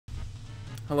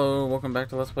Hello, welcome back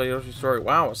to Let's Play Yoshi Story.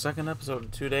 Wow, a second episode in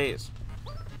 2 days.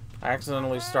 I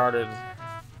accidentally started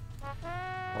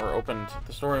or opened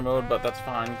the story mode, but that's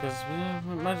fine because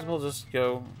we might as well just get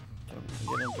into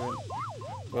it.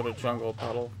 Go to Jungle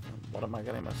Puddle. What am I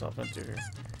getting myself into here?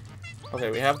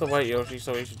 Okay, we have the White Yoshi,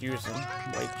 so we should use him.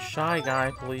 White Shy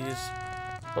Guy, please.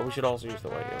 But we should also use the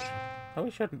White Yoshi. No,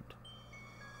 we shouldn't.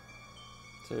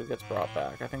 So it gets brought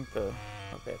back. I think the...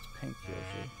 Okay, it's Pink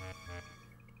Yoshi.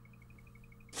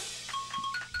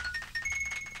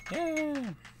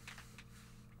 Yay!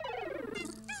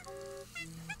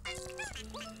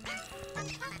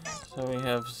 So we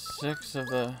have 6 of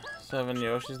the 7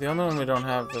 Yoshis. The only one we don't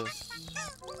have is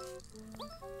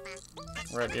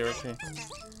Red Yoshi.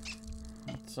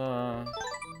 Let's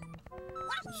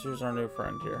use our new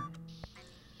friend here.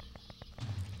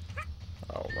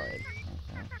 Oh, right.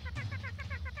 Okay.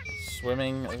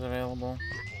 Swimming is available.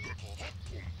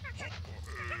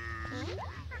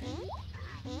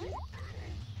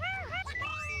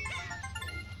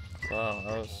 So,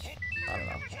 I don't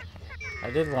know. I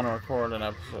did want to record an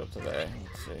episode today.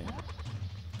 Let's see.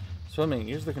 Swimming.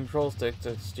 Use the control stick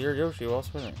to steer Yoshi while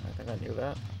swimming. I think I knew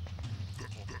that.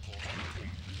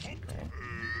 Okay.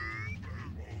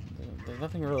 There's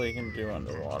nothing really you can do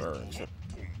underwater except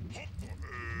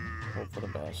hope for the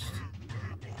best.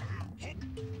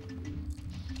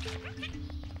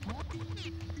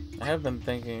 I have been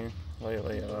thinking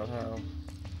lately about how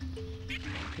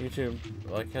YouTube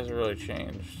has really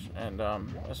changed, and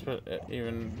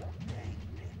even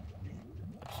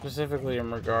specifically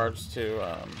in regards to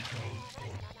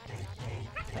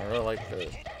I really like the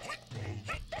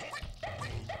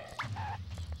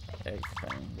egg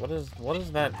thing. What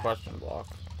is that question block?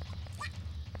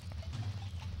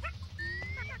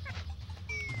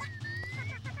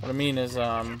 What I mean is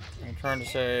I'm trying to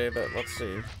say that, let's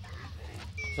see.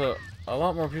 So a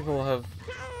lot more people have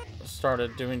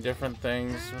started doing different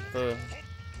things with the...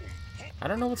 I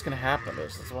don't know what's gonna happen to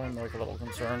this. That's why I'm like a little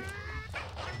concerned.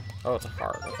 Oh, it's a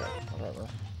heart. Okay, whatever.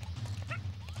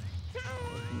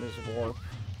 Miss Warp.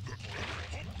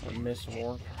 Or Miss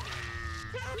Warp.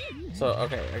 So,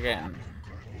 okay, again.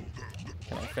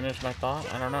 Can I finish my thought?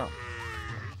 I don't know.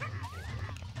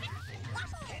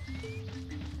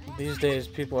 These days,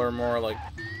 people are more like...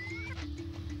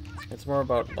 It's more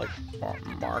about, like,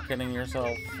 marketing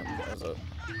yourself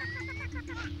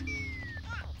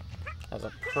as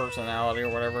a personality or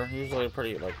whatever. Usually a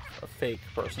pretty, like, a fake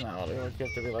personality. Like, you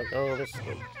have to be like, oh, this is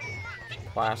a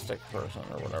plastic person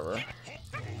or whatever.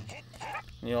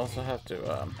 And you also have to,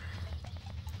 a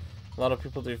lot of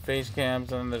people do face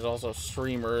cams, and then there's also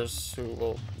streamers who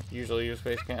will usually use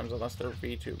face cams unless they're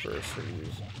VTubers who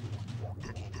use,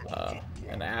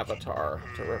 an avatar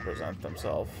to represent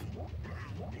themselves.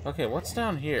 Okay, what's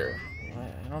down here?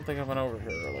 I don't think I went over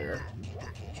here earlier.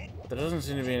 There doesn't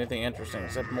seem to be anything interesting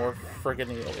except more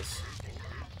friggin' eels.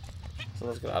 So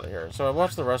let's get out of here. So I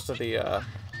watched the rest of the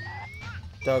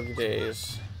Doug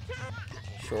Days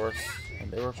shorts,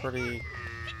 and they were pretty...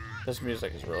 This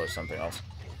music is really something else.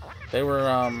 They were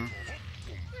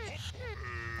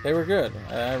good.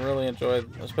 I really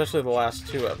enjoyed, especially the last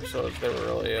 2 episodes. They were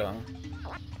really,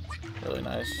 really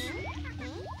nice.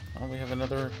 Oh, we have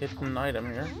another hidden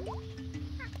item here.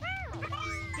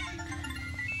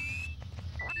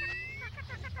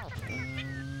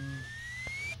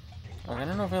 I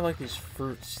don't know if I like these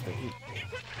fruits. You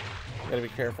gotta be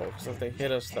careful, because if they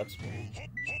hit us, that's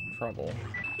trouble.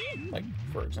 Like,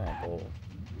 for example...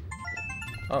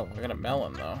 Oh, I got a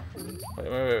melon, though.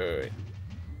 Wait.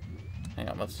 Hang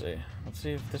on, let's see. Let's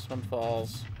see if this one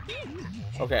falls.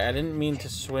 Okay, I didn't mean to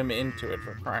swim into it,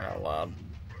 for crying out loud.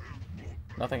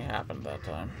 Nothing happened that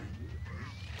time.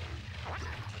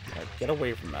 Right, get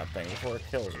away from that thing before it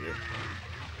kills you.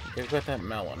 Get that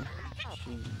melon.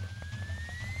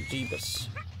 Jeebus.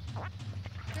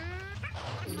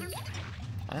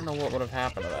 I don't know what would have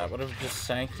happened to that. Would have just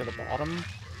sank to the bottom?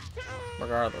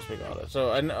 Regardless, we got it.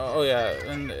 So, oh yeah,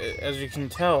 and as you can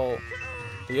tell,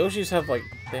 the Yoshis have, like,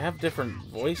 they have different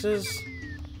voices.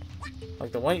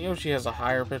 Like, the White Yoshi has a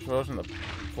higher pitch voice,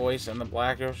 and the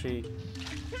Black Yoshi,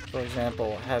 for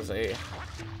example, has a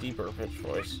deeper pitch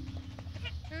voice.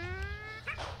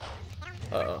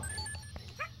 Uh-oh.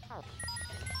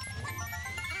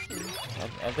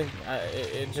 I think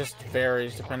it just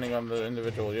varies depending on the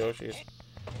individual Yoshis.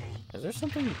 Is there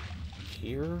something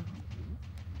here?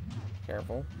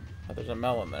 Careful. Oh, there's a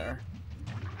melon there.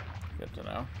 Good to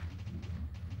know.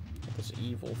 Get this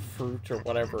evil fruit or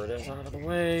whatever it is out of the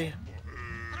way.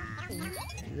 Do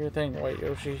your thing, White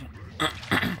Yoshi.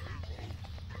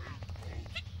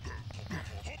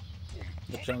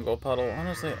 The Jungle Puddle.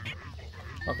 Honestly,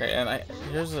 Okay, and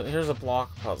here's a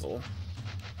block puzzle.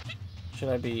 Should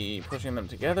I be pushing them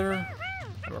together?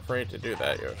 I'm afraid to do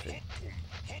that, Yoshi.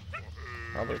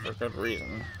 Probably for good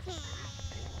reason.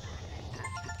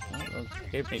 Well,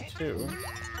 it gave me 2.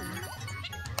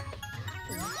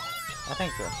 I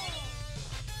think so.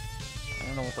 I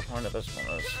don't know what the point of this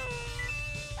one is.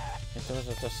 If there was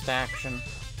a distraction.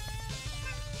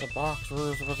 The box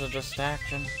ruse was a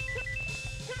distraction.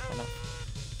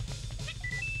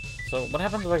 So, what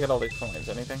happens if I get all these coins?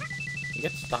 Anything? You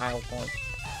get style points.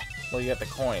 Well, you get the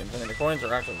coins. I mean, the coins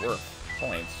are actually worth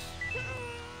points.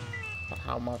 But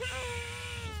how much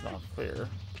is not clear.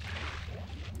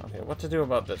 Okay, what to do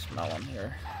about this melon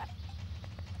here?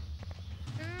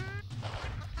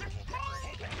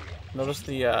 Notice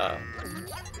the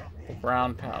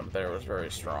ground pound there was very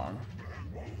strong.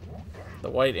 The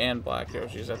white and black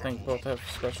Yoshis, I think, both have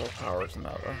special powers in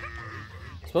that way.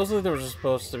 Supposedly there was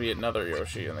supposed to be another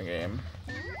Yoshi in the game.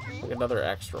 Like another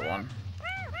extra one.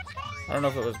 I don't know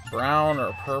if it was brown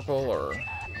or purple or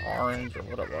orange or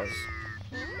what it was.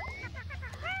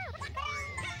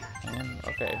 And,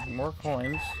 okay, more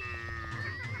coins.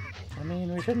 I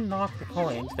mean, we shouldn't knock the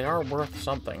coins. They are worth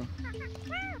something.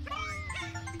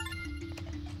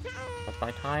 But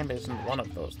my time isn't one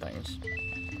of those things.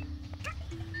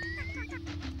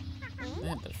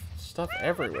 Man, there's stuff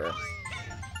everywhere.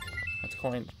 That's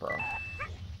coins, bro.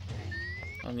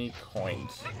 I need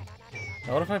coins.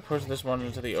 Now what if I push this one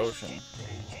into the ocean?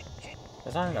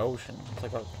 It's not an ocean. It's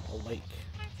like a lake.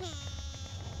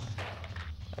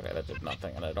 Okay, that did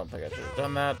nothing, and I don't think I should have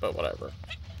done that, but whatever.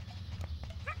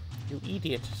 You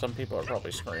idiot. Some people are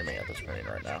probably screaming at the screen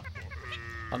right now.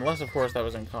 Unless, of course, that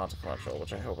was inconsequential,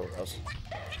 which I hope it was.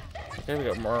 Okay, we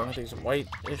got more of these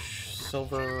white-ish,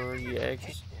 silvery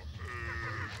eggs.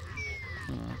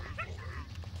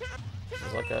 This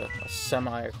is like a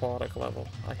semi-aquatic level.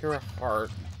 I hear a heart.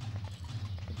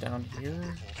 Down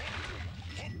here?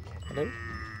 Hello?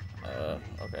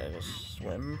 Okay, just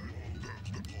swim.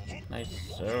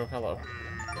 Nice. Oh, hello.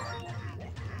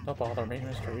 Don't bother me,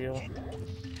 Mr. Eel.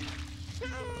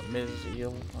 Or Ms.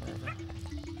 Eel, whatever.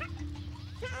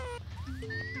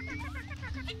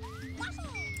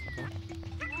 Okay.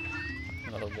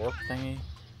 Another warp thingy.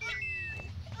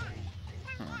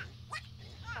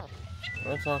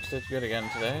 Red Sox did good again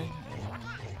today.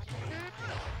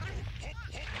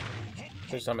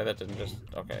 Please tell me that didn't just...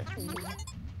 Okay.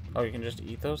 Oh, you can just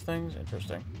eat those things?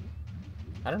 Interesting.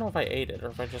 I don't know if I ate it, or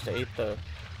if I just ate the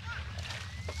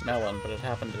melon, but it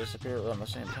happened to disappear around the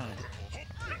same time.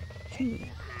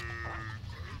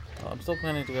 Well, I'm still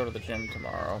planning to go to the gym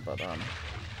tomorrow, but,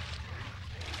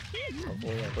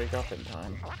 hopefully I wake up in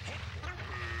time.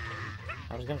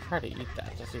 I was gonna try to eat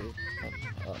that to see... But,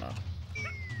 oh, no.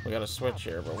 We got a switch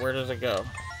here, but where does it go?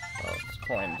 Oh, it's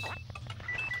coins.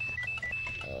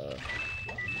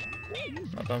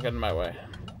 No, don't get in my way.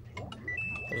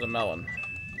 There's a melon.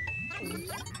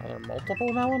 Are there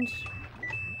multiple melons?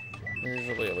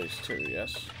 Usually at least 2,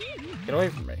 yes. Get away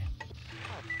from me.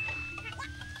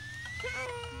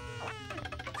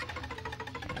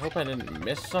 I hope I didn't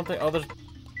miss something. Oh, there's...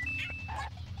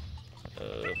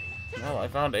 well, I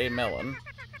found a melon.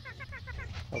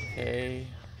 Okay.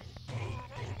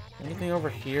 Anything over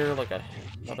here, like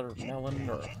another melon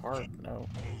or a heart? No.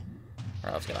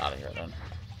 Alright, let's get out of here then.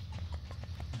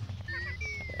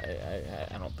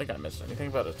 I don't think I missed anything,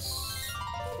 but it's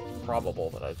probable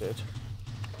that I did.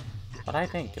 But I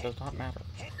think it does not matter.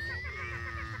 This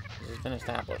has been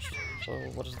established. So,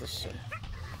 what does this say?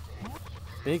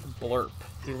 Big Blurp.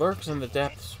 He lurks in the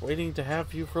depths, waiting to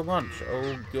have you for lunch.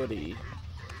 Oh, goody.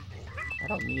 I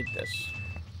don't need this.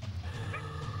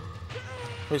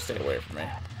 Please stay away from me.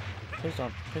 Please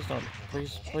don't. Please don't.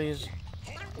 Please, please.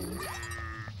 Oh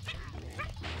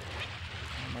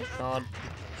my god.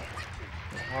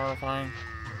 It's horrifying.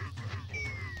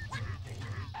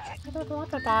 I don't want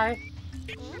to die.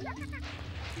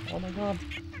 Oh my god.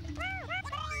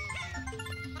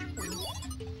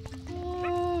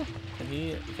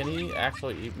 Can he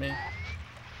actually eat me?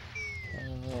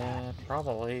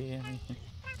 Probably.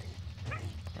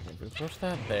 Okay, we push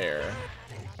that there.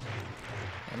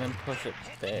 And then push it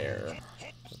there.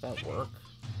 Does that work?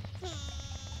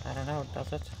 I don't know,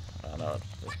 does it? Oh no, it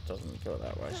just doesn't go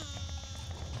that way.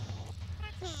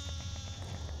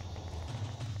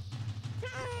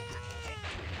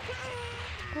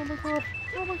 Oh my god!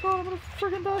 Oh my god, I'm gonna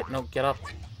friggin' die! No, get up.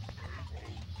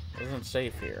 It isn't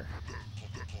safe here.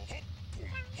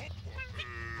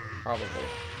 Probably.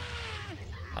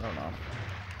 I don't know.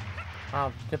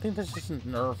 Wow, good thing this isn't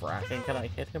nerve-wracking. Can I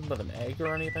hit him with an egg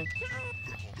or anything?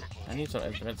 I need some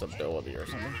invincibility or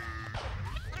something.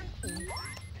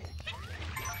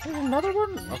 There's another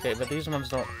one? Okay, but these ones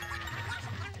don't...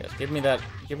 Yes, give me that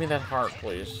heart,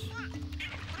 please.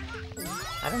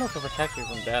 I don't know if it'll protect you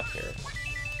from death here.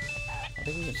 I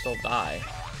think you can still die.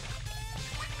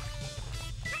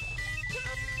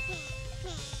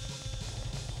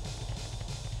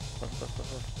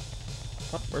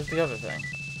 What? Where's the other thing?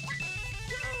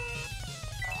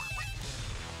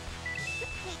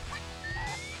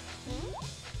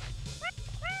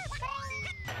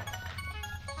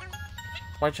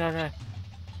 White Shy Guy.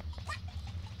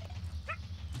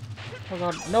 Oh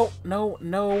god, no, no,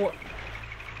 no.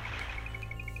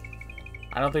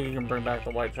 I don't think you can bring back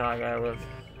the White Shy Guy with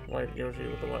White Yoshi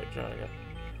with the White Shy Guy.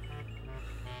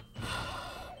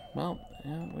 Well,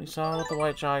 yeah, we saw what the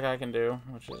White Shy Guy can do,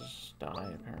 which is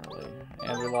die, apparently.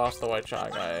 And we lost the White Shy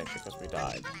Guy because we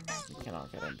died. We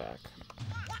cannot get him back.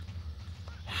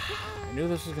 I knew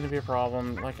this was going to be a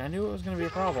problem. Like, I knew it was going to be a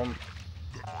problem.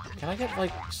 Can I get,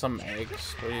 like, some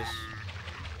eggs, please?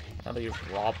 Now that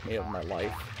you've robbed me of my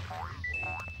life.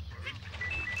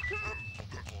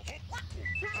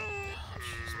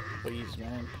 Please,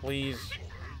 man, please.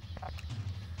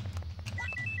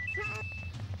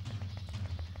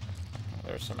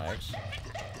 There's some eggs.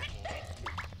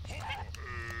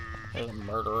 There's a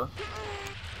murderer.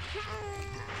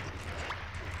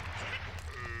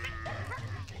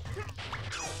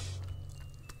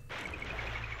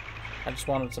 I just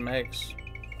wanted some eggs.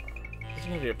 This is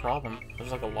gonna be a problem.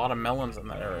 There's like a lot of melons in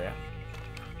that area.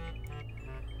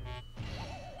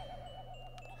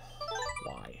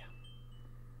 Why?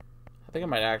 I think I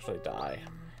might actually die.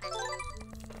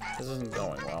 This isn't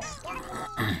going well.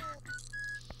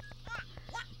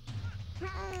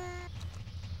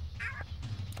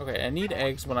 Okay, I need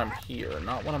eggs when I'm here,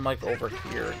 not when I'm like over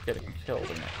here getting killed.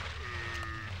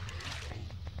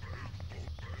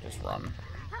 Just run.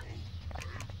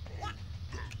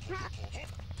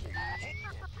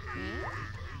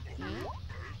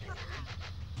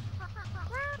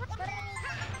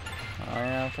 Oh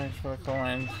yeah, thanks for the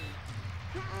coins.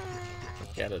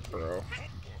 Forget it, bro.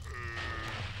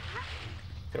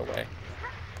 Get away.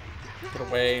 Get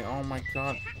away. Oh my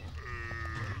god.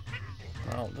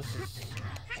 Well, this is...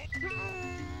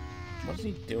 What is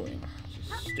he doing?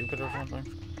 Is he stupid or something?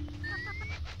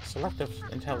 Selective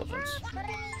intelligence.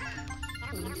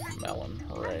 Melon,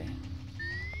 hooray.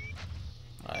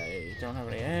 I don't have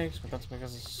any eggs, but that's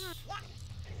because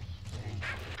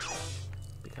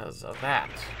of that.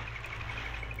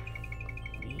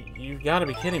 You've got to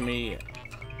be kidding me.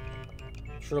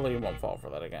 Surely you won't fall for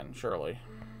that again. Surely.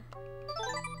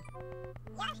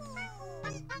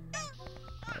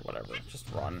 Right, whatever. Just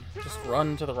run. Just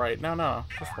run to the right. No, no.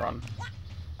 Just run.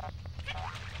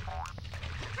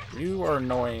 You are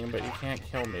annoying, but you can't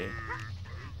kill me.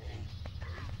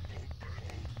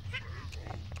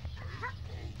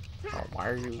 Oh, why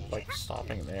are you, like,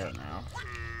 stopping there now?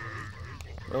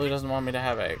 Really doesn't want me to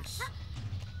have eggs.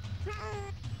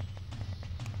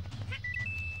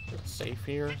 Is it safe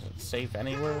here? Is it safe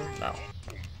anywhere? No.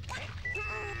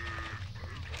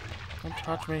 Don't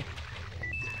touch me.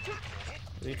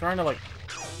 Is he trying to, like...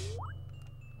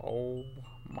 Oh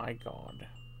my god.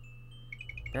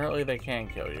 Apparently they can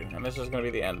kill you, and this is going to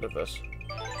be the end of this.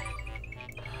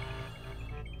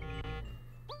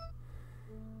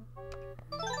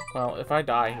 Well, if I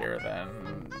die here,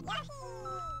 then...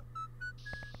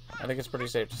 I think it's pretty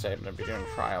safe to say I'm going to be doing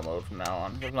trial mode from now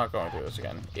on. I'm not going through this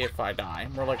again. If I die.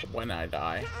 More like when I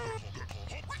die.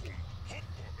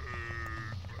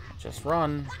 Just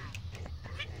run.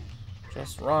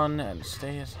 Just run and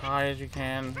stay as high as you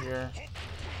can here.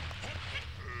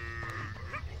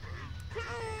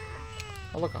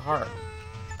 Oh, look, a heart.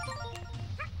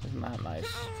 Isn't that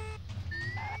nice?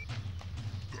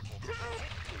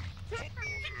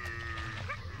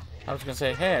 I was gonna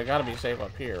say, hey, I gotta be safe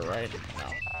up here, right? No.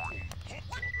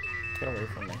 Get away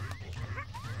from me.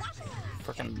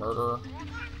 Frickin' murderer.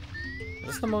 Is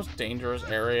this the most dangerous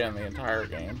area in the entire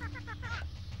game?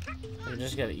 You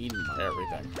just get eaten by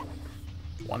everything.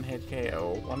 One hit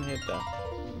KO, one hit death.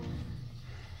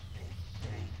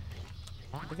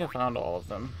 I think I found all of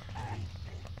them.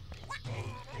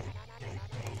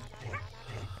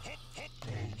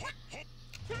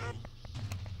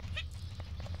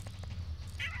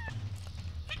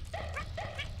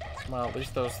 Well, at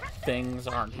least those things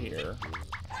aren't here.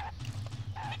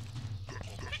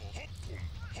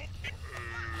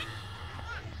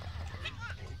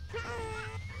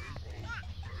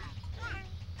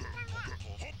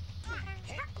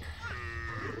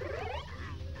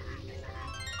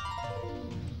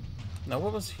 Now,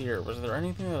 what was here? Was there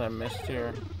anything that I missed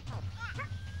here?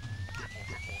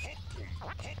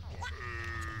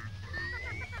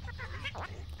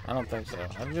 I don't think so. I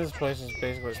think this place is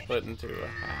basically split into a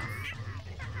half.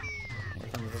 Here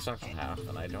comes the second half,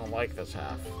 and I don't like this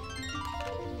half.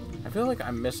 I feel like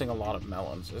I'm missing a lot of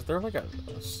melons. Is there like a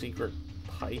secret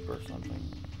pipe or something?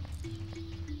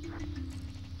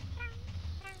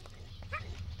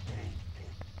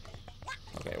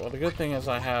 Okay, well the good thing is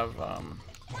I have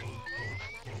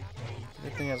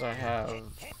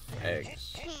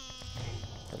eggs.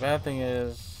 The bad thing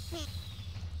is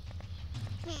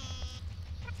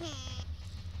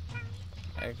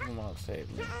eggs will not save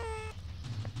me.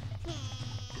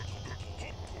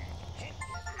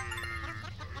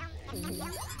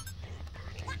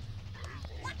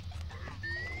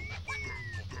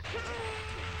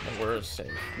 Nowhere is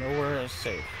safe. Nowhere is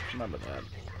safe. Remember that.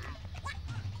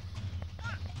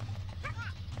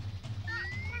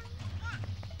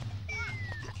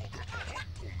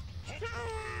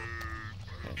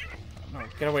 Okay. No,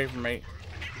 get away from me.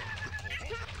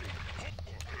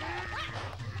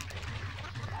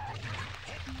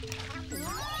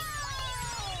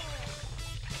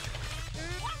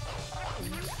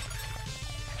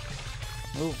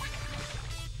 Move.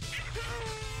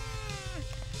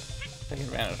 Take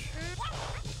advantage.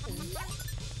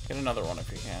 Get another one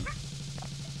if you can.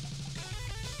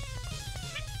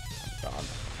 God.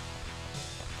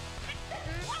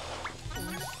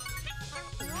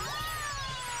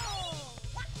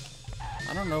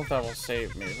 I don't know if that will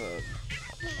save me, but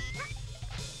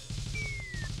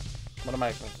what am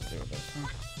I supposed to do with this?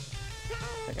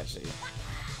 I think I see.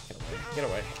 Get away. Get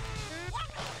away.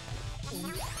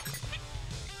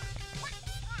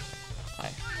 Hi.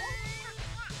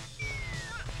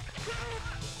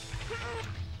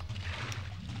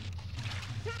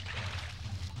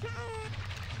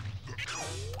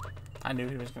 I knew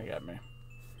he was gonna get me.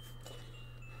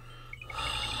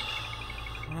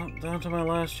 Well, down to my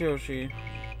last Yoshi.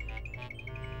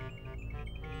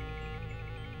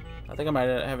 I think I might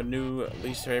have a new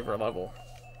least favorite level.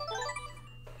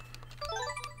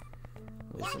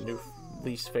 At least a new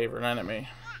least favorite enemy.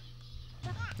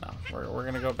 No, we're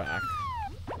gonna go back.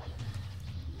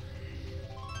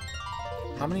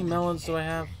 How many melons do I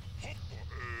have?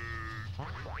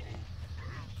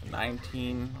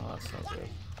 19. Oh, that's not good.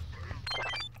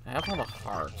 I have all the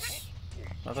hearts.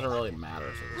 Not that it really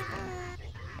matters at this point.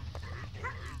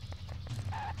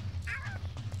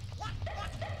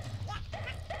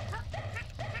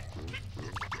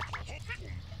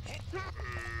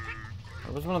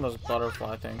 It was one of those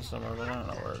butterfly things somewhere, but I don't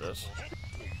know where it is.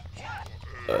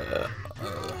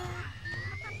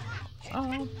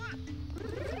 Oh.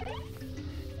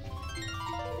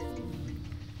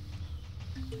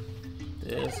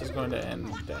 This is going to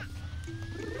end death.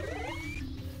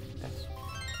 Yes.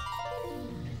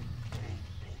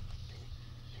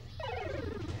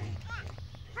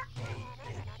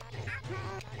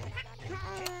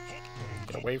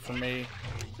 Get away from me.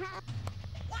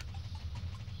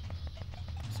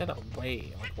 I said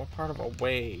away. Like, what part of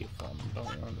away from? Don't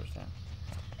even understand.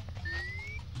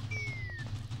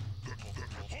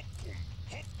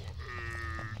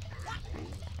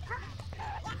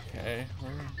 Okay,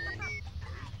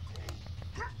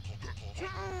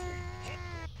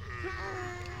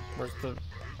 where's the...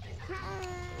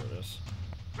 There it is.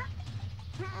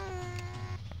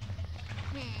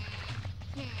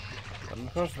 Let me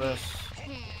push this.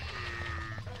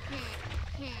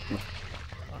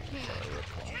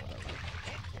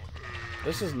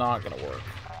 This is not gonna work.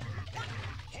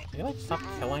 Can you like stop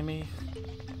killing me?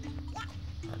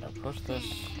 Alright, now push this.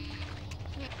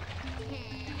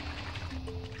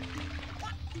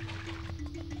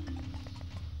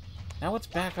 Now it's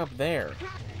back up there.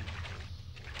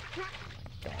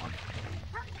 God.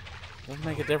 Doesn't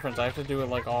make a difference. I have to do it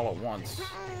like all at once.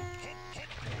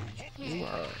 You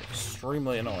are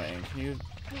extremely annoying. Can you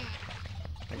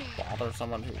like, bother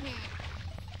someone who...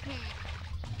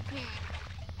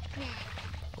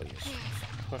 Please,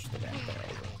 push the damn thing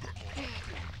over.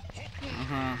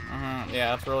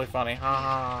 Yeah, that's really funny.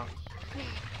 Ha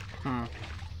ha.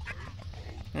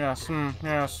 Yes,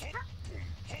 yes.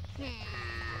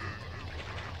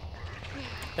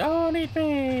 Don't eat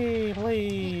me,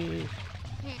 please.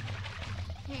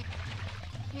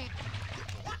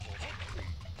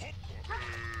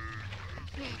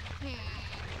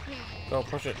 Go,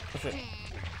 push it, push it.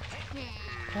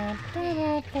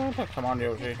 Come on,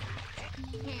 Yoshi.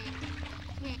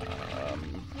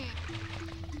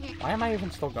 Why am I even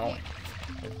still going?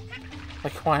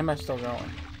 Like, why am I still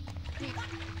going?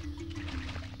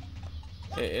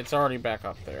 It's already back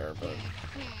up there, but...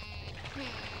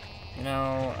 You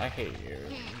know, I hate you.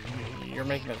 You're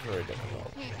making this very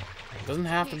difficult. It doesn't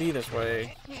have to be this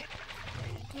way.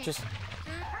 Just...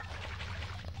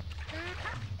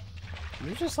 Can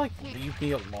you just, like, leave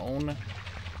me alone?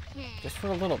 Just for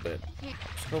a little bit.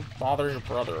 Just go bother your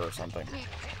brother or something.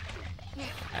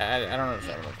 I don't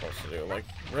understand what I'm supposed to do. Like,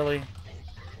 really?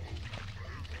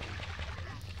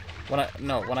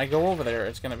 When I go over there,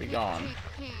 it's gonna be gone.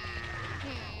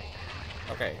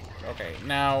 Okay,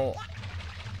 now...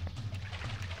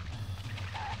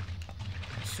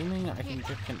 Assuming I can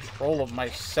get control of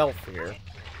myself here.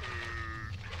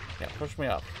 Yeah, push me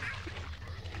up.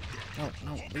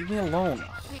 No, leave me alone.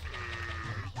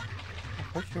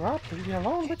 I'll push you up, leave me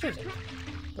alone, which is it?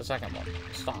 The second one.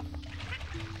 Stop.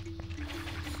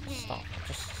 Stop.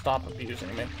 Just stop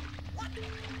abusing me.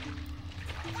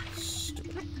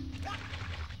 Stupid.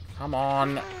 Come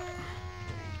on.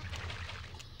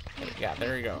 Yeah,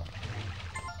 there you go.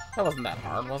 That wasn't that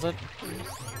hard, was it?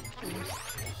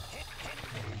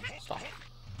 Stop.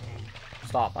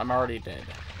 Stop, I'm already dead.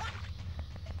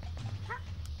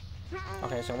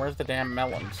 Okay, so where's the damn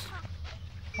melons?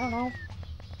 I don't know.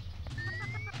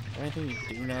 Anything you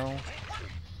do know?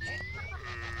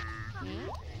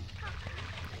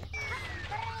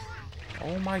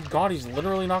 Oh my god, he's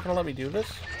literally not gonna let me do this?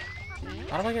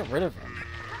 How do I get rid of him?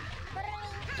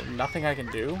 Is there nothing I can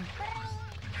do?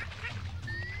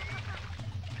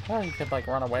 Oh, you could like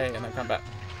run away and then come back.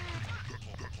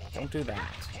 Don't do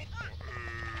that.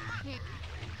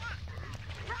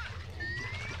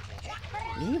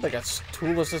 You need like a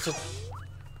tool assisted.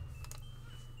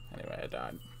 Anyway, I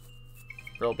died.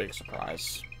 Real big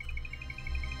surprise.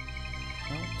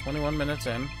 Well, 21 minutes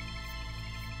in.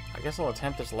 I guess I'll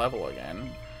attempt this level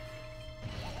again.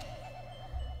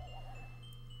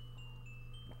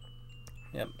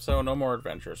 Yep, so no more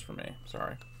adventures for me.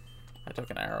 Sorry. I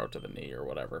took an arrow to the knee or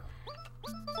whatever.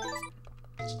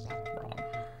 Wrong.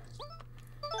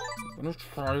 I'm gonna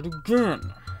try it again.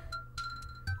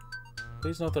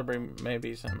 Please note there may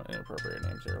be some inappropriate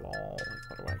names here. Lol. Like,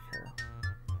 what do I care?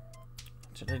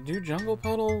 Should I do Jungle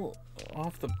Puddle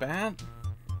off the bat?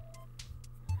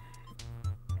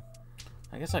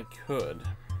 I guess I could.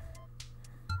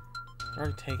 It's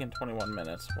already taken 21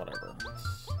 minutes. Whatever.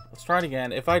 Let's try it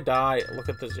again. If I die, look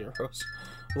at the zeros.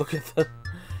 Look at the...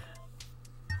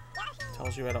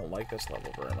 Tells you I don't like this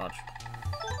level very much.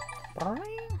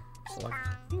 Select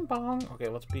Bing Bong. Okay,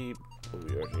 let's be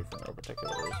Blue Yoshi for no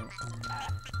particular reason.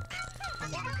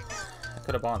 I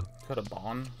could have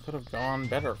gone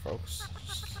better, folks.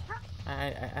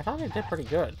 I thought I did pretty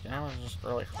good. You know, it was just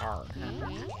really hard.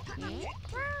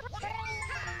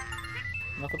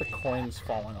 Look at the coins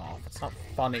falling off. It's not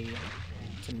funny.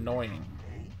 It's annoying.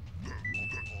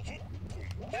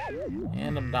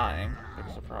 And I'm dying.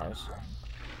 Big surprise.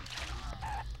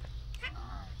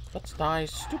 Let's die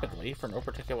stupidly for no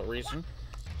particular reason.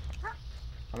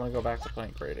 I'm gonna go back to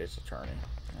playing Great Ace Attorney.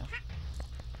 Yeah.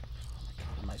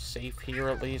 Oh my god, am I safe here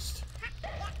at least?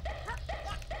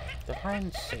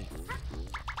 Define safe.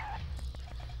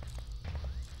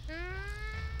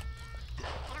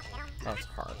 Oh, it's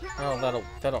hard. Oh,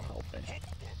 that'll help me.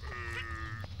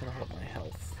 That'll help my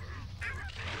health.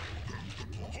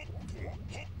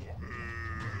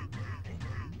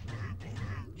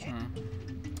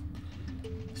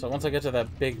 So once I get to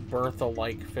that big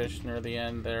Bertha-like fish near the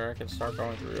end there, I can start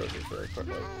going through Yoshi's very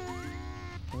quickly.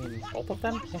 I mean, both of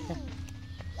them?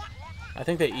 I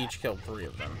think they each killed 3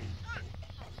 of them.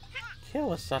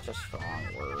 Kill is such a strong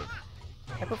word.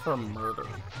 I prefer murder.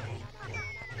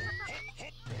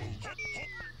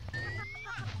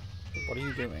 What are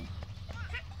you doing?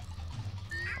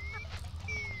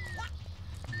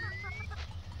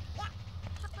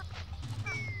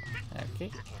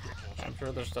 Okay. I'm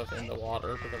sure there's stuff in the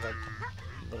water because I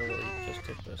literally just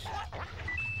did this.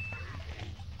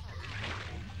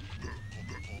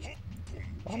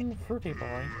 One fruity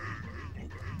boy.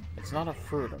 It's not a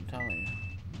fruit, I'm telling you.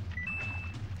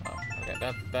 Oh, okay,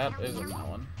 that is a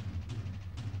melon.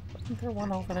 Wasn't there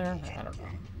one over there? I don't know.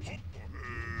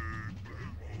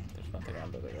 There's nothing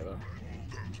under there though.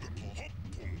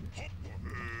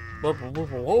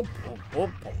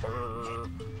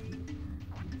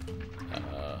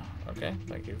 Okay,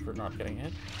 thank you for not getting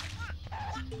hit.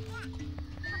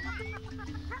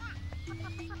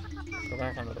 Go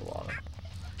back under the water.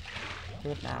 Do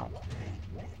it now.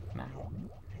 Now.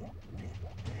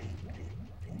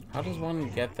 How does one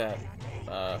get that,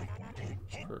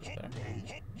 fruit there?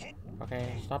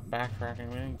 Okay, stop backtracking.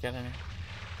 We didn't get any.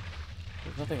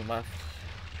 There's nothing left.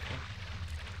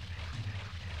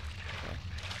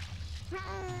 Okay.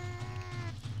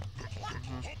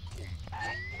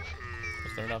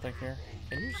 Is there nothing here?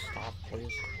 Can you stop,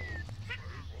 please?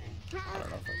 I don't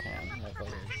know if I can. I have like a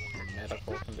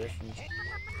medical condition.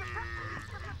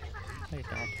 No, you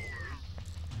don't.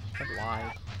 Don't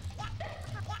lie.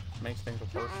 makes things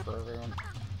worse for everyone.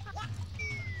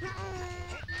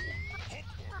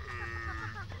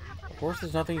 Of course,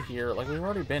 there's nothing here. Like, we've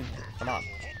already been here. Come on.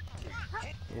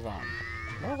 Move on.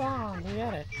 Move on. We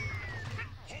get it.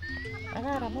 I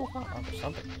gotta move on. Oh, there's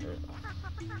something here.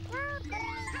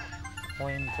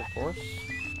 Coins, of course.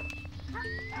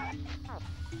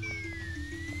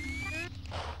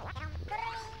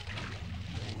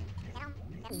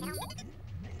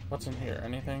 What's in here?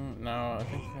 Anything? No, I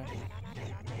think that's...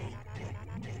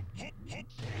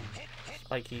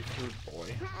 Spiky food boy.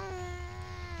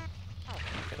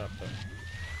 Get up there.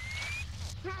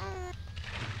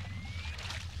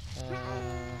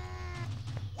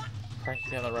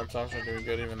 Yeah, the Red Sox are doing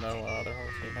good even though their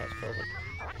whole team has COVID.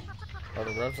 Oh,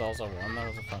 the Revs also won. That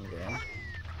was a fun game.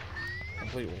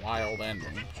 Complete wild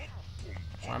ending.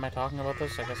 Why am I talking about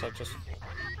this? I guess I just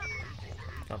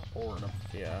got bored.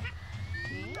 Yeah.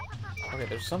 Okay,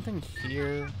 there's something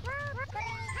here.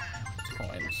 It's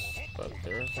coins, but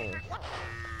there's a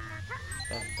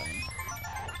that thing.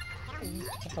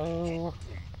 Oh.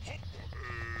 Okay.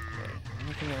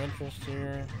 Anything of interest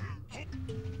here?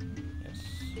 Yes.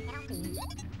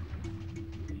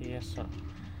 Yes, sir.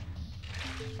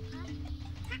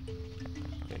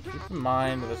 Okay, keep in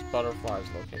mind this butterfly's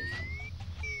location.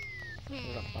 Is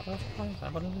it a butterfly? Is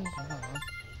that what it is? I don't know.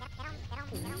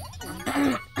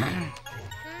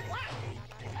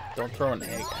 Don't throw an egg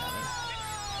at it.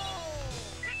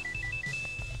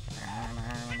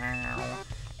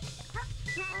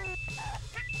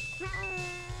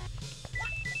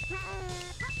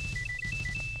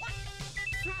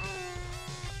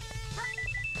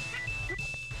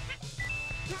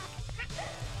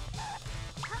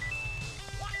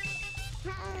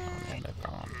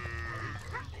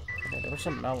 Okay, there were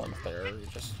some melons there. You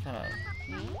just kind of...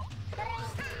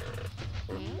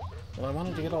 Well, I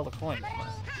wanted to get all the coins.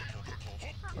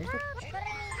 Where's the...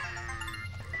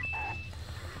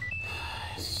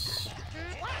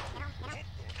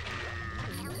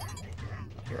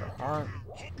 Here, heart.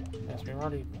 Yes, we've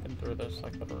already been through this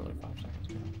like literally 5 seconds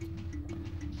ago.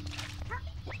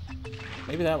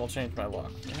 Maybe that will change my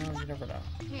luck. You know, you never know.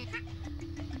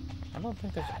 I don't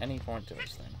think there's any point to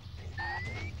this thing.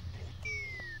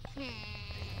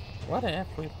 What if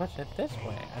we push it this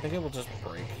way? I think it will just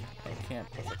break. I can't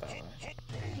push it that way.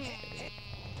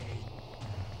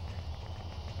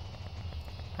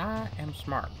 I am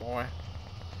smart, boy.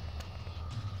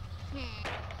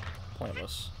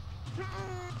 Pointless.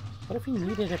 What if you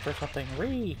needed it for something?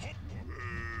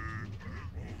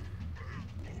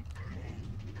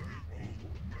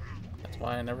 That's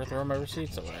why I never throw my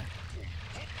receipts away.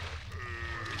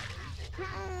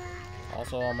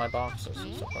 Also all my boxes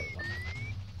and stuff like that.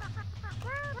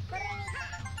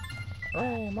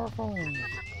 Hooray, more coins!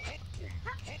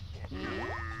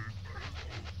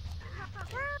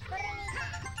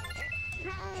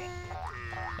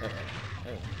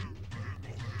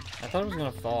 I thought it was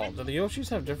gonna fall. Do the Yoshis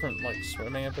have different, like,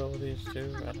 swimming abilities,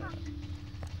 too? I don't know.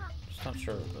 Just not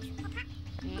sure of this one.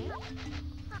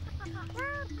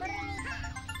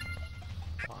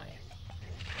 Why?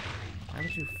 Why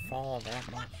would you fall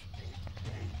that much?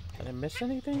 Did I miss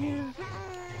anything here?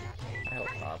 I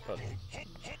hope not, but...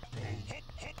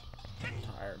 I'm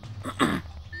tired.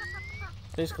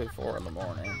 It's basically 4 in the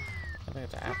morning. I think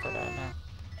it's after that now.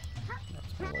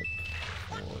 That's more like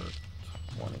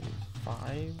 4:25?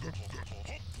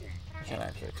 I can't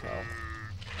actually tell.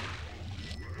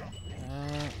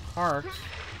 Heart.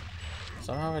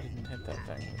 Somehow I didn't hit that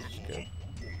thing, which is good.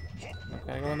 I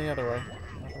gotta go in the other way.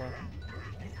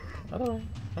 Other way.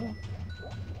 Oh. Okay,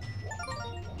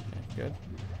 good.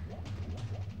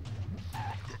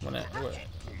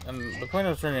 And the point I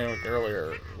was trying to make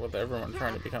earlier, with everyone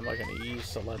trying to become like an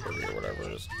e-celebrity or whatever,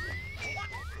 is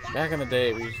back in the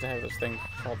day we used to have this thing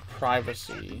called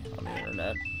privacy on the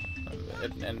internet,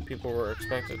 and people were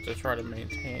expected to try to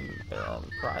maintain their own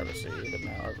privacy, but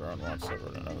now everyone wants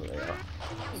everyone to know who they are.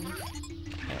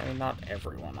 I mean, not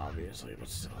everyone, obviously, but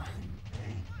still.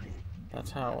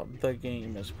 That's how the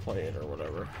game is played, or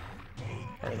whatever.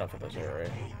 Right, enough of this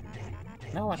area.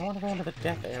 No, I don't want to go into the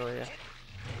death area.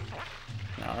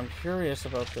 Now, I'm curious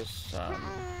about this,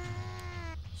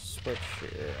 switch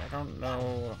here. I don't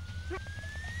know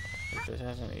if this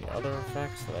has any other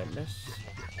effects that I missed.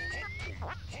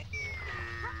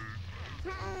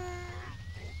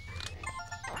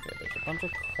 Okay, there's a bunch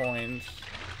of coins.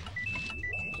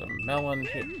 There's a melon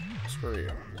here. Screw you.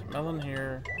 There's a melon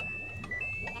here.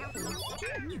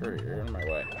 Screw you, you're in my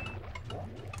way.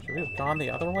 Should we have gone the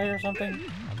other way or something?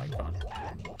 Oh my god.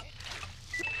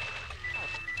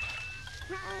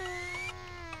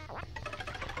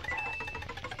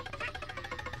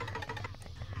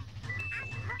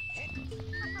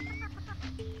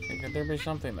 Could there be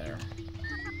something there?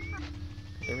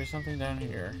 Could there be something down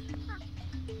here?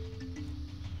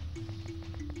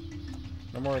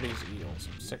 No more of these eels.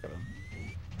 I'm sick of them.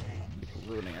 Keep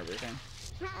ruining everything.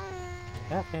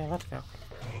 Okay, let's go.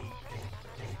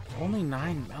 Only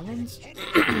 9 melons?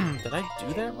 Did I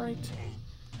do that right?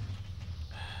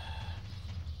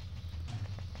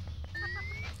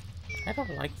 I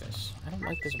don't like this. I don't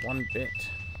like this one bit.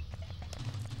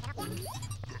 I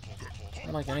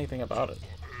don't like anything about it.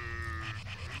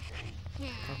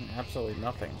 Absolutely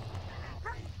nothing.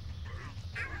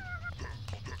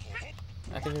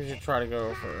 I think we should try to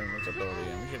go for invincibility,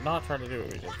 and we should not try to do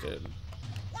what we just did.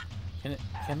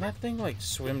 Can that thing, like,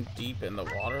 swim deep in the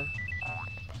water?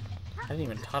 I didn't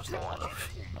even touch the water.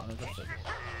 Not interested.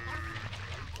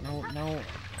 No.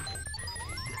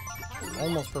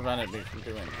 Almost prevented me from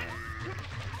doing that.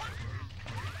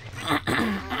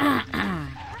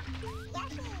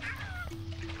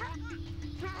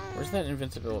 Where's that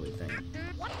invincibility thing?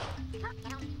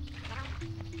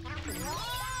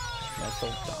 Can I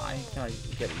still die? Can I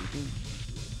get eaten?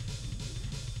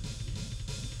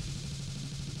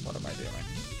 What am I doing?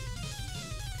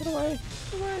 Get away!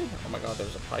 Get away! Oh my god,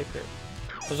 there's a pipe here.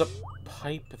 There's a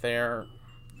pipe there.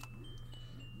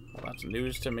 Well, that's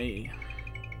news to me.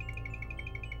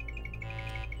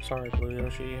 Sorry, Blue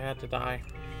Yoshi, you had to die.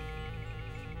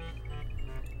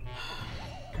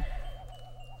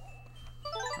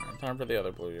 Alright, time for the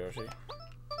other Blue Yoshi.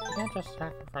 You can't just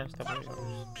sacrifice the Blue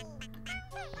Yoshi.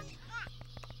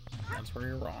 That's where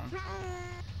you're wrong.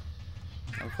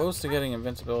 I'm close to getting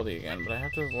invincibility again, but I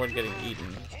have to avoid getting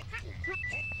eaten.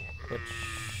 Which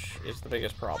is the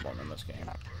biggest problem in this game.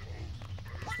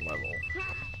 This level.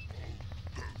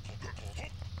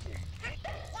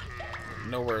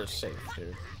 Nowhere is safe,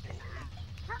 dude.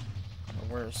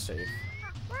 Nowhere is safe.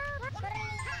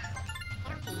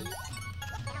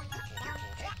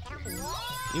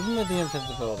 Even with the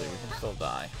invincibility, we can still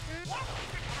die.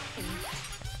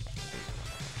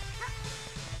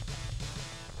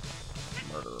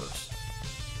 Murderers.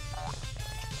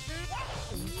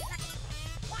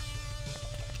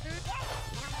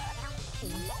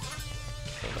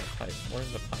 Pipe.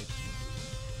 Where's the pipe?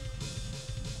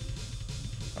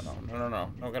 Oh no,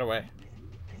 no, get away.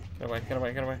 Get away, get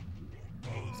away, get away.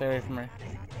 Stay away from me.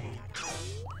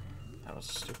 That was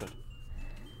stupid.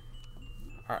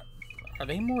 Alright. Are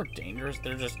they more dangerous?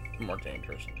 They're just more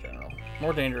dangerous in general.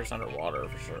 More dangerous underwater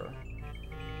for sure.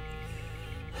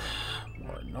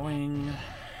 More annoying.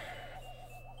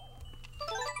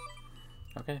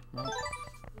 Okay, well.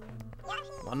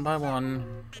 One by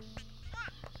one.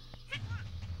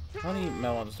 How many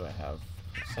melons do I have?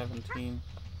 17?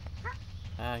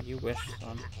 Ah, you wish,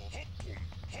 son.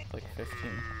 Like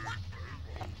 15.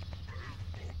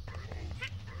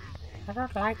 I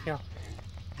don't like you.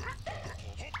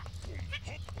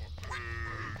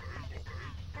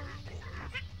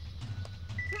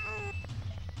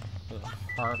 There's a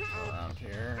heart around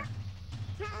here.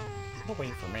 Get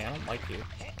away from me, I don't like you.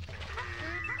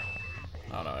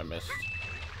 Oh no, I missed.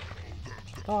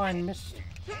 Oh, I missed.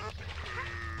 Okay,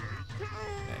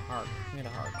 heart. Give me the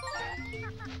heart.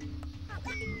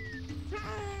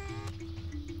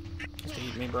 Just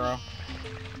eat me, bro.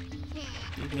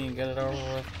 Eat me and get it over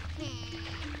with.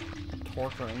 You're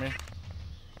torturing me.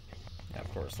 Yeah,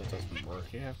 of course, that doesn't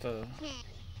work. You have to...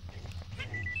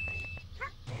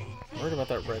 I'm worried about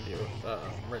that red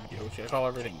Yoshi. I call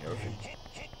everything Yoshi.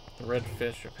 The red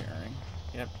fish appearing.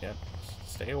 Yep.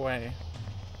 Stay away.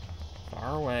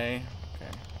 Far away.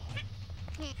 Okay.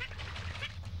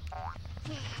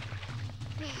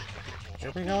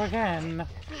 Here we go again.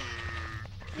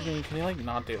 Can you like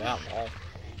not do that, lol?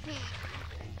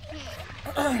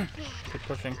 Keep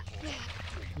pushing.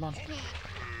 Come on.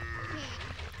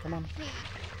 Come on.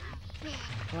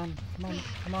 Come on, come on,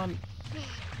 come on.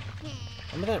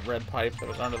 Remember that red pipe that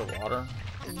was under the water?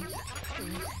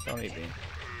 Don't eat me.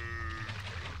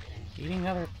 Eating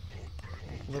other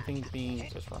living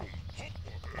beings is wrong.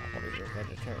 What is your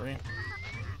vegetarian?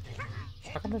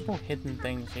 How come there's no hidden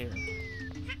things here?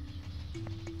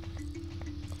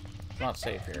 It's not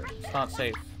safe here. It's not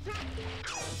safe.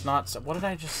 It's not safe. What did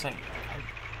I just say?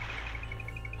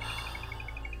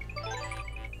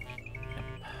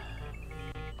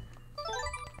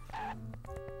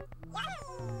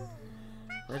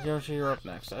 Red Yoshi, you're up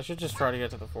next. I should just try to get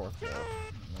to the fourth floor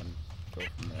and then go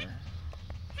from there.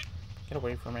 Get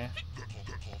away from me.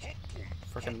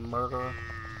 Frickin' murderer.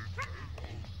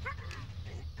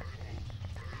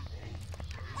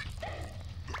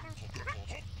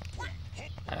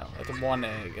 I know, it's one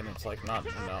egg and it's like not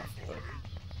enough, but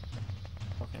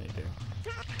what can you do?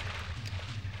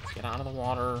 Get out of the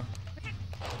water.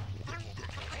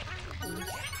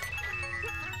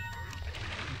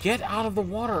 Get out of the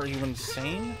water! Are you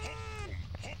insane?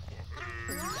 Okay,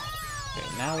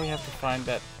 now we have to find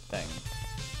that thing.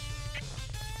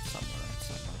 Somewhere.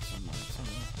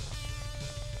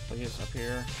 Please, up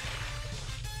here.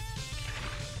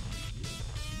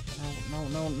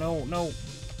 No.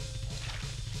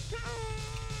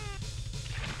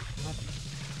 What?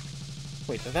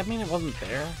 Wait, does that mean it wasn't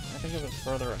there? I think it was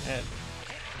further ahead.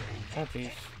 Oh,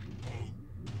 jeez.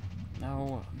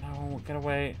 No, get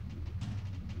away.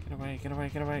 Get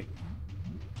away.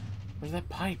 Where's that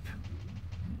pipe?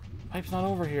 Pipe's not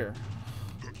over here.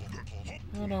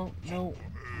 No.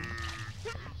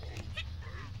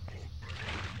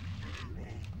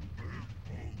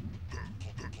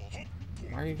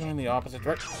 Why are you going the opposite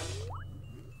direction?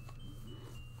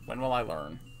 When will I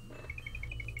learn?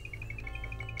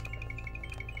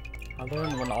 I'll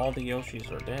learn when all the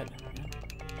Yoshis are dead.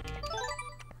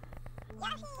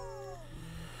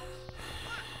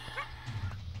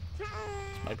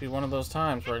 Might be one of those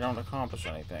times where I don't accomplish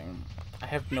anything. I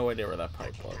have no idea where that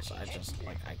pipe was. I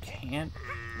can't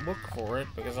look for it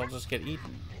because I'll just get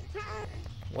eaten.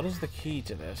 What is the key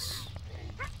to this?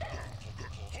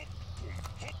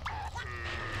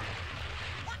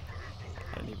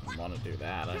 I didn't even want to do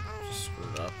that. I just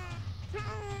screwed up.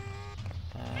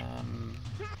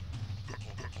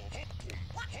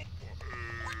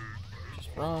 Just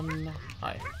run.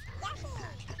 Hi.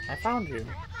 I found you.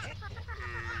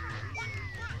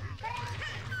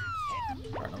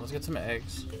 Alright, now let's get some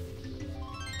eggs.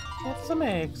 Get some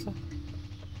eggs.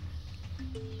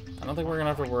 I don't think we're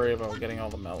gonna have to worry about getting all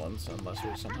the melons unless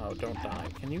we somehow don't die.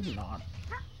 Can you not?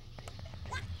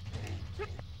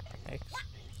 Eggs.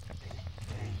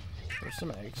 There's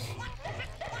some eggs.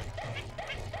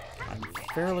 I'm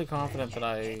fairly confident that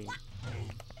I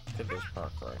did this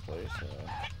part correctly, so...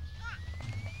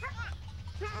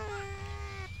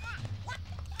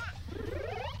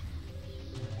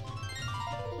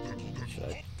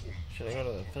 Should I go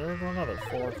to the third one or the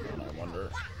fourth one, I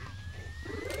wonder?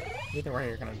 Either way,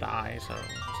 you're gonna die, so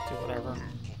just do whatever.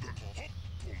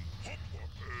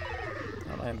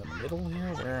 Am I in the middle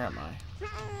here? Where am I?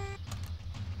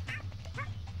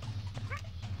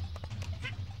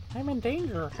 I'm in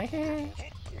danger!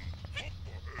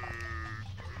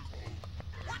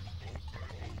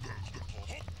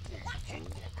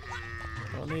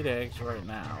 Don't need eggs right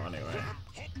now, anyway.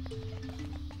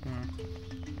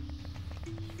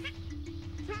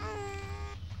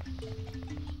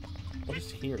 What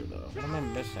is here, though? What am I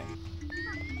missing?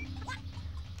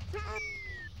 I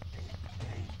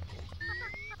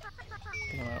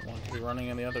think I might want to be running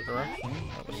in the other direction.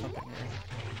 That was something here.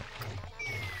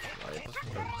 Right, this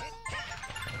way.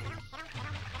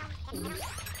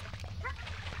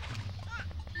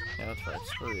 Yeah, that's right.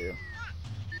 Screw you.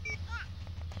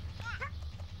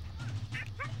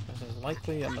 This is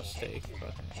likely a mistake,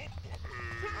 but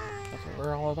that's what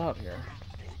we're all about here.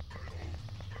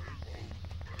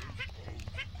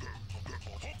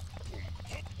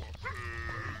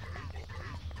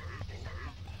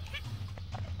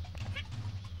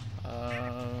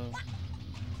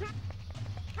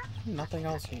 Nothing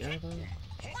else here, though?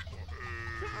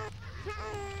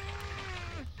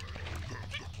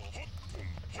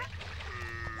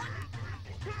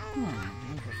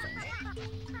 Interesting.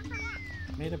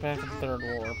 Made it back to the third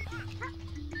warp.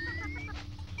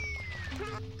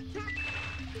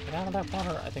 Get out of that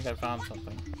water. I think I found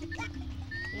something.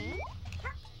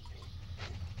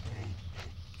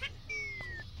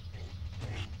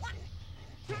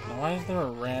 Now, why is there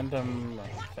a random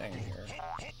thing here?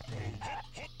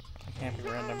 Can't be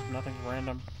random. Nothing's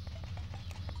random.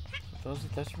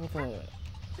 That's where the thing is.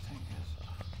 Oh,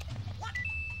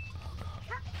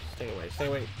 God. Stay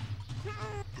away.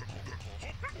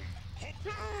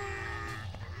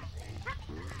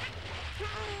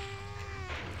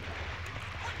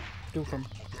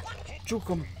 Juke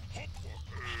him.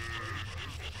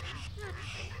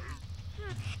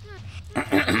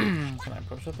 Can I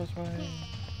push it this way?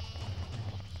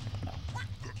 No.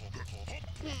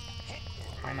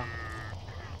 Why not?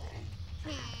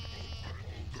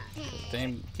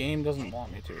 The game doesn't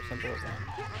want me to. Simple as that.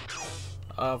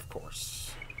 Of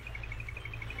course.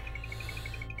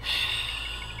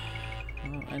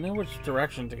 Well, I know which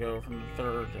direction to go from the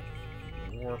third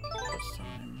warp this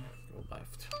time. Go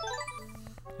left.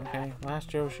 Okay,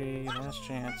 last Yoshi, last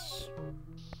chance.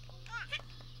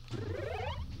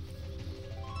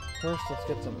 First, let's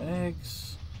get some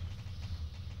eggs.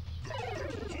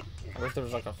 I wish there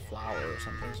was like a flower or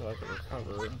something so I could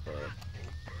recover, but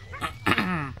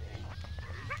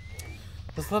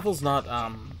this level's not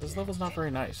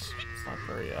very nice. It's not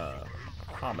very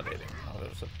accommodating. Oh,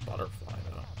 there's a butterfly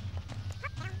though.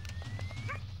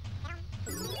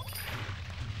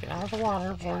 out of the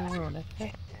water before you ruin it.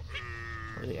 Okay?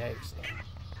 Where are the eggs, though?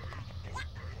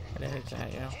 Where are the eggs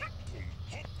at, you know?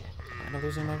 I'm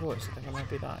losing my voice. I think I might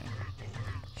be dying.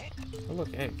 Oh,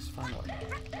 look, eggs, finally.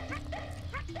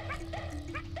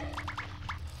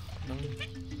 No.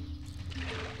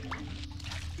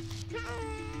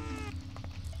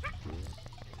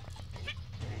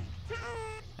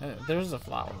 There's a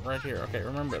flower right here. Okay,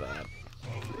 remember that.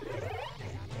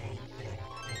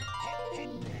 Okay,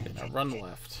 now run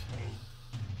left.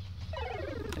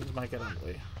 Things might get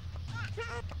ugly.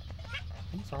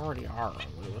 Things already are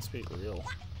ugly, let's be real.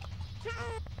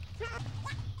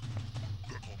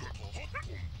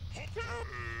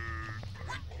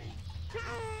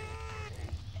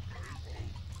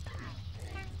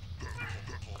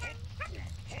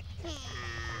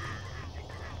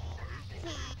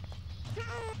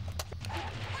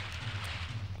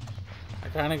 I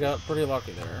kind of got pretty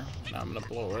lucky there. Now I'm gonna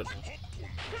blow it.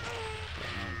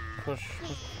 Push.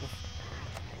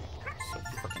 So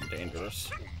freaking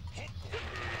dangerous.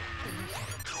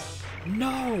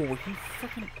 No! He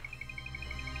freaking.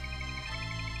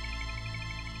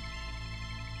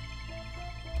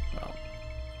 Well.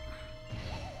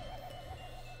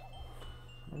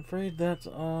 I'm afraid that's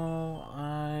all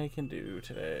I can do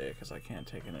today, because I can't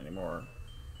take it anymore.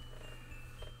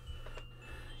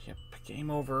 Yep,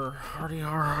 game over.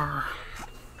 RDRR.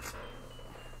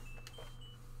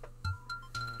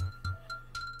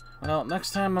 Well, next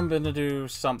time I'm gonna do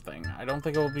something. I don't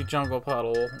think it will be Jungle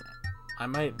Puddle. I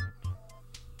might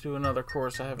do another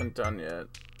course I haven't done yet.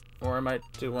 Or I might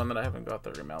do one that I haven't got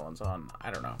 30 melons on. I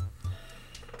don't know.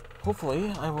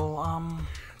 Hopefully, I will,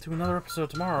 do another episode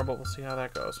tomorrow, but we'll see how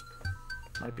that goes.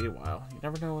 Might be a while. You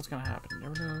never know what's gonna happen. You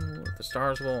never know if the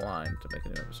stars will align to make a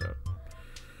new episode.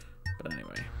 But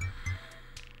anyway.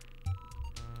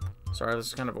 Sorry, this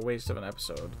is kind of a waste of an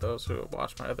episode. Those who have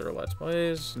watched my other Let's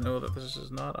Plays know that this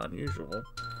is not unusual.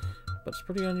 But it's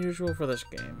pretty unusual for this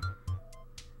game.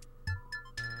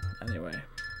 Anyway.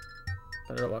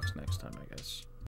 Better luck next time, I guess.